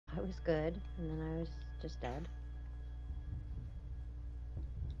was good, and then I was just dead.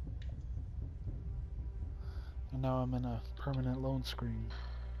 And now I'm in a permanent lone screen.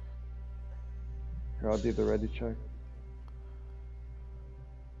 Here, I'll do the ready check.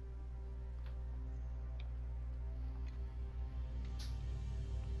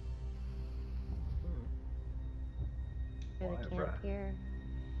 For the camp here.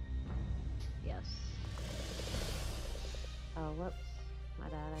 Yes. Oh, whoops. My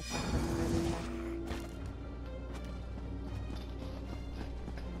bad. I fucked up the ready check.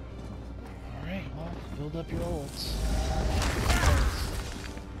 Alright, well, build up your ults.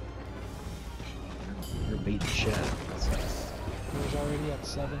 You're beating shit. He's already at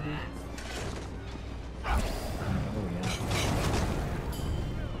 70. Oh yeah.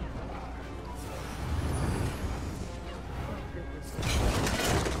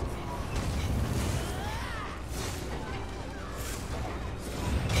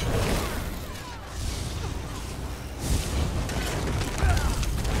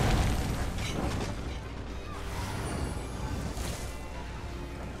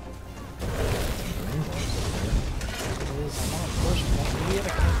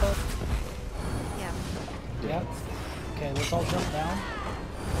 Let's all jump down.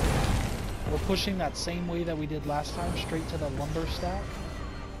 We're pushing that same way that we did last time, straight to the lumber stack.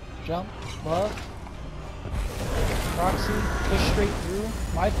 Jump, buff, proxy, push straight through.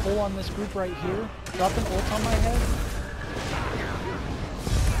 My pull on this group right here. Drop an ult on my head.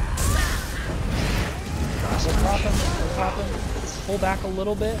 We're popping. Pull back a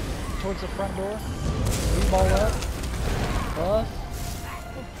little bit towards the front door. Ball up. Buff.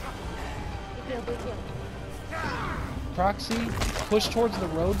 Proxy, push towards the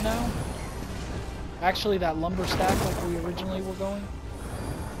road now. Actually, that lumber stack like we originally were going.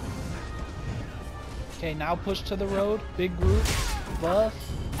 Okay, now push to the road. Big group. Buff.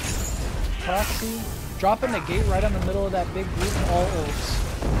 Proxy. Drop in the gate right in the middle of that big group. All ults.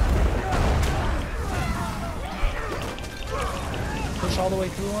 Push all the way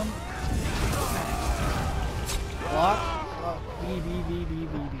through them. Block. B.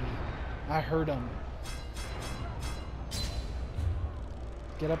 I heard him.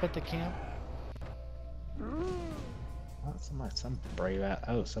 Get up at the camp. Oh, some brave ass.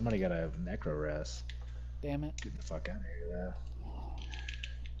 Oh, somebody got a necro rest. Damn it. Get the fuck out of here,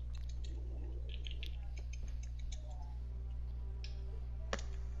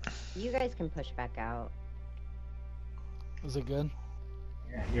 though. You guys can push back out. Is it good?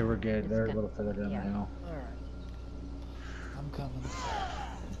 Yeah, we're good. They're a little further down the hill. Alright. I'm coming.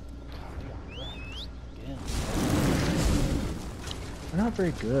 God, again. They're not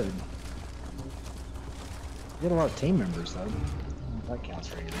very good. You get a lot of team members, though. I don't know if that counts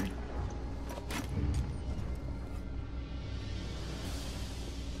for anything.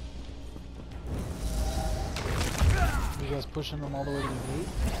 You guys pushing them all the way to the gate?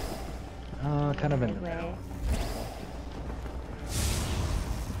 Kind of in the middle.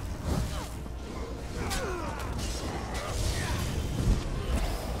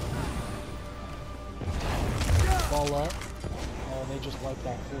 Ball up. Oh, they just like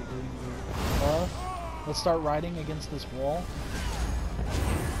that full green group. Buff. Let's start riding against this wall.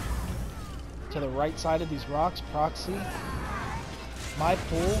 To the right side of these rocks, proxy. My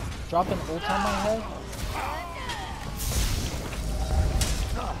pull. Drop an ult on my head.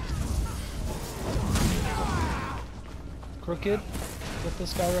 Crooked. Get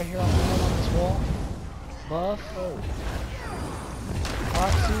this guy right here on the head on this wall. Buff.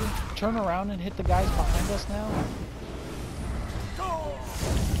 Proxy. Turn around and hit the guys behind us now.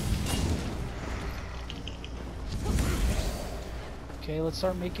 Okay, let's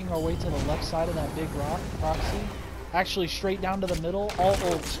start making our way to the left side of that big rock. Proxy. Actually, straight down to the middle. All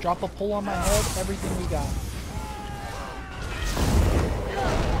ults. Drop a pull on my head. Everything we got.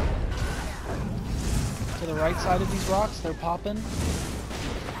 To the right side of these rocks. They're popping.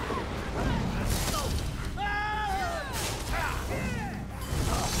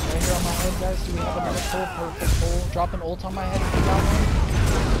 Right here on my head, guys. Do we have another pull? Perfect pull. Drop an ult on my head if you got one.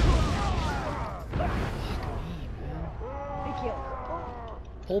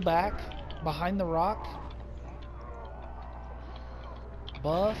 Pull back. Behind the rock.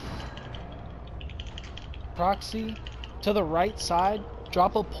 Buff. Proxy. To the right side.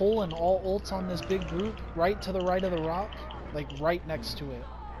 Drop a pull and all ults on this big group. Right to the right of the rock. Like right next to it.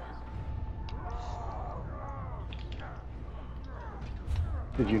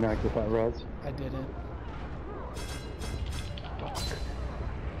 Did you not get that res? I didn't.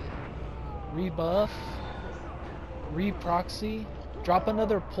 Rebuff. Re-proxy. Drop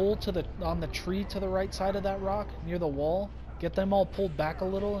another pull to the on the tree to the right side of that rock near the wall. Get them all pulled back a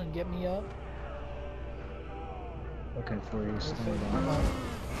little and get me up. Looking for you. Stand Come by. on.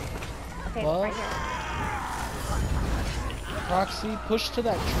 Okay, Well, right here. Proxy, push to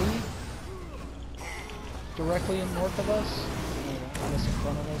that tree. Directly in north of us. I guess in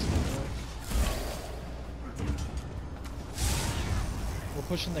front of us. We're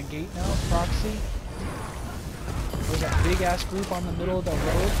pushing the gate now. Proxy. There's a big ass group on the middle of the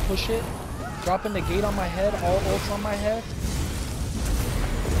road. Push it. Dropping the gate on my head. All ults on my head.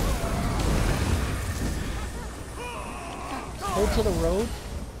 Hold to the road.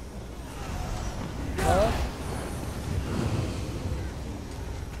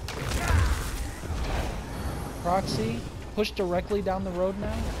 Proxy, push directly down the road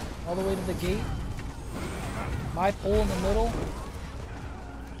now, all the way to the gate. My pole in the middle.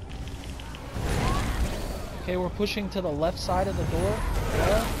 Okay, we're pushing to the left side of the door.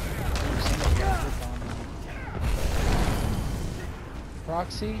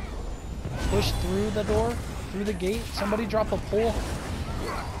 Proxy, push through the door, through the gate. Somebody drop a pole.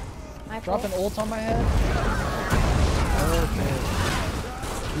 Drop an ult on my head. Okay.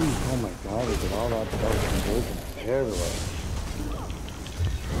 Jeez, oh my god, we did all that without conversion everywhere.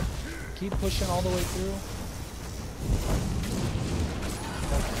 Keep pushing all the way through.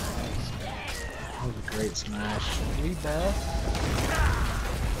 That was a great smash. Rebuff.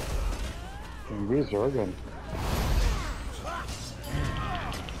 And we're zerging.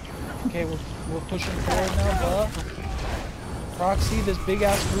 Okay, we're pushing forward now, buff. Proxy, this big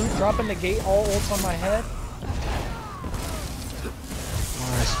ass group, dropping the gate, all ults on my head.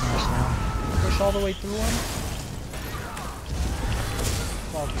 Alright, smash now. Push all the way through him.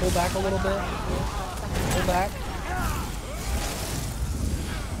 Pull back a little bit. Pull back.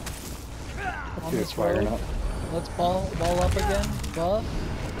 On this road. Let's ball up again. Buff.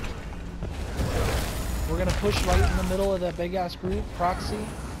 We're gonna push right in the middle of that big ass group. Proxy.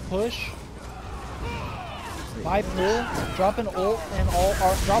 Push. Buy pull. Drop an ult and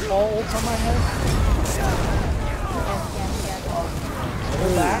drop all ults on my head.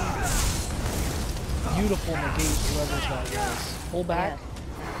 Pull back. Beautiful negate, whoever that was. Pull back.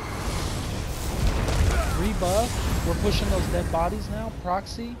 Rebuff. We're pushing those dead bodies now.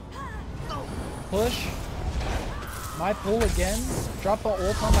 Proxy. Push. My pull again. Drop an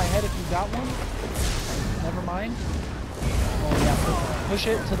ult on my head if you got one. Never mind. Oh yeah, push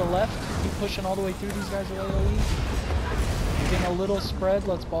it to the left. Keep pushing all the way through. These guys are AoE. Getting a little spread.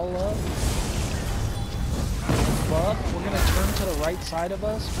 Let's ball up. Buff. We're gonna turn to the right side of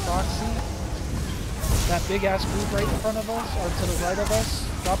us. Proxy. That big ass group right in front of us, or to the right of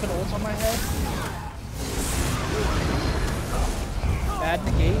us. Drop an ult on my head. Bad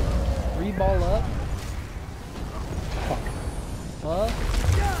negate. Reball up. Buff.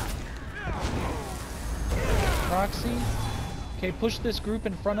 Proxy. Okay, push this group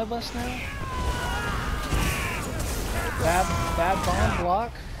in front of us now. Bad bomb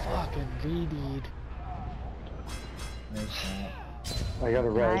block. Fucking VD'd. I got a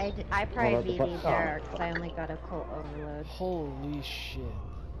res. I probably VD'd there because I only got a cult overload. Holy shit.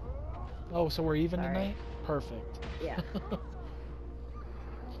 Oh, so we're even Sorry. tonight? Perfect. Yeah.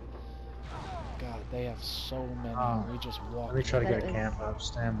 God, they have so many. We just walked. Let me try to But get a it camp up.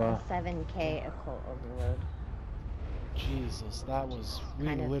 Stand by. 7K occult overload. Jesus, that was... We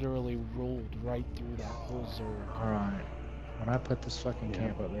Kind of. literally rolled right through that whole zerg. Alright. When I put this fucking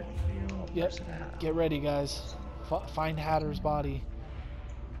camp up there, Yep. Get ready, guys. Find Hatter's body.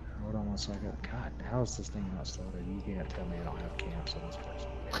 Hold on one second. God, how is this thing not started? You can't tell me I don't have camps on this person.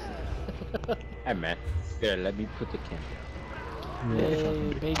 Hey man, here, let me put the camp down.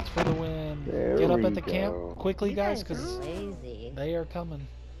 Yay, baked for the win. There Get up we at the go. camp quickly, You guys, are because lazy. they are coming.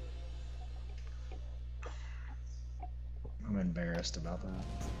 I'm embarrassed about that.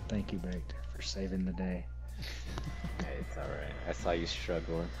 Thank you, Baked, for saving the day. Hey, it's alright. I saw you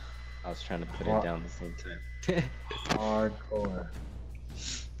struggling. I was trying to put What? it down at the same time. Hardcore.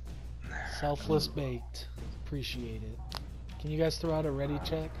 Selfless baked. Appreciate it. Can you guys throw out a ready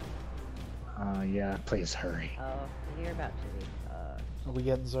check? Yeah, please hurry. Oh, you're about to be. Are we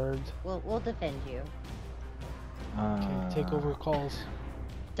getting zerged? We'll defend you. Okay, take over calls.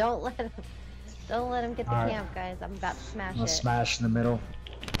 Don't let him get the Alright. camp, guys. I'm about to smash I'll it. smash in the middle.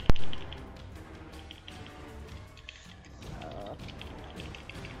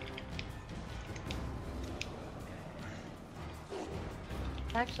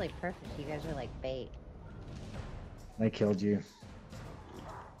 It's actually perfect. You guys are like bait. They killed you. Yeah.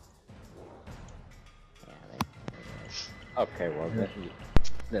 Okay, well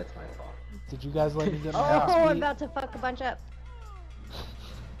that's my fault. Did you guys let me get my Oh, ass I'm beat? about to fuck a bunch up.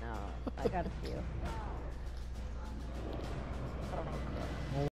 No, I got a few.